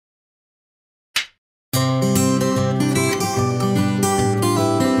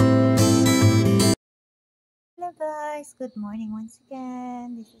guys, good morning once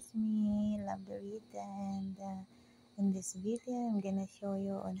again. This is me, Love Dorit, and in this video, I'm gonna show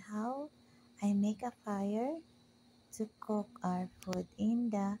you on how I make a fire to cook our food in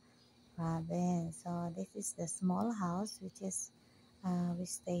the province. So this is the small house, which is we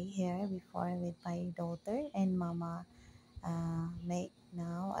stay here before with my daughter and mama. Make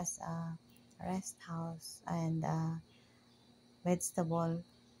now as a rest house and vegetable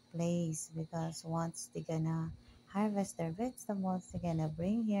place because once they're gonna harvest their vegetables, they're gonna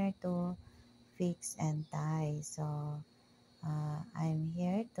bring here to fix and tie. So I'm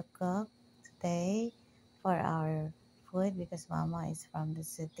here to cook today for our food because mama is from the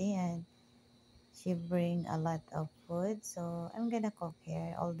city and she bring a lot of food, so I'm gonna cook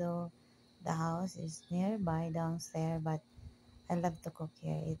here, although the house is nearby downstairs, but I love to cook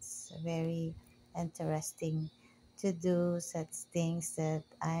here. It's very interesting to do such things that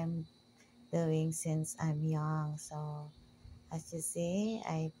I'm doing since I'm young. So as you see,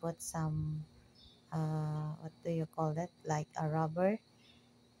 I put some what do you call that? Like a rubber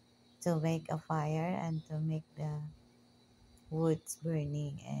to make a fire and to make the woods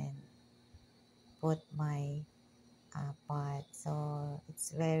burning and put my pot. So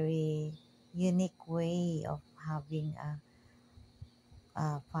it's very unique way of having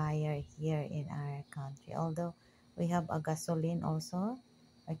a fire here in our country. Although we have a gasoline also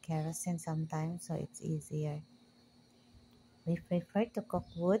or kerosene sometimes, so it's easier. We prefer to cook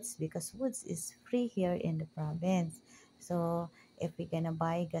woods because woods is free here in the province. So if we're gonna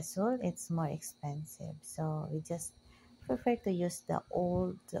buy gasol, it's more expensive. So we just prefer to use the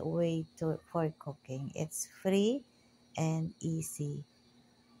old way for cooking. It's free and easy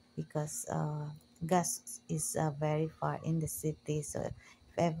because gas is very far in the city. So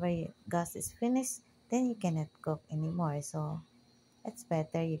if ever gas is finished, then you cannot cook anymore. So it's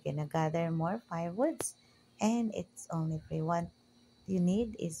better you're gonna gather more firewoods and it's only free. What you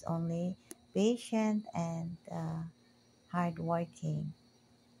need is only patient and hardworking.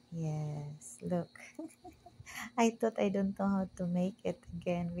 Yes, look. I thought I don't know how to make it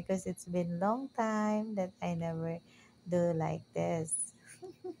again because it's been long time that I never do like this.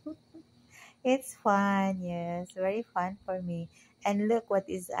 It's fun, yes, very fun for me. And look what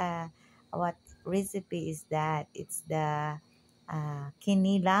recipe is that? It's the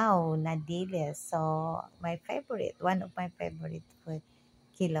kinilaw na dilis. So my favorite, one of my favorite food,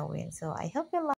 kilawin. So I hope you like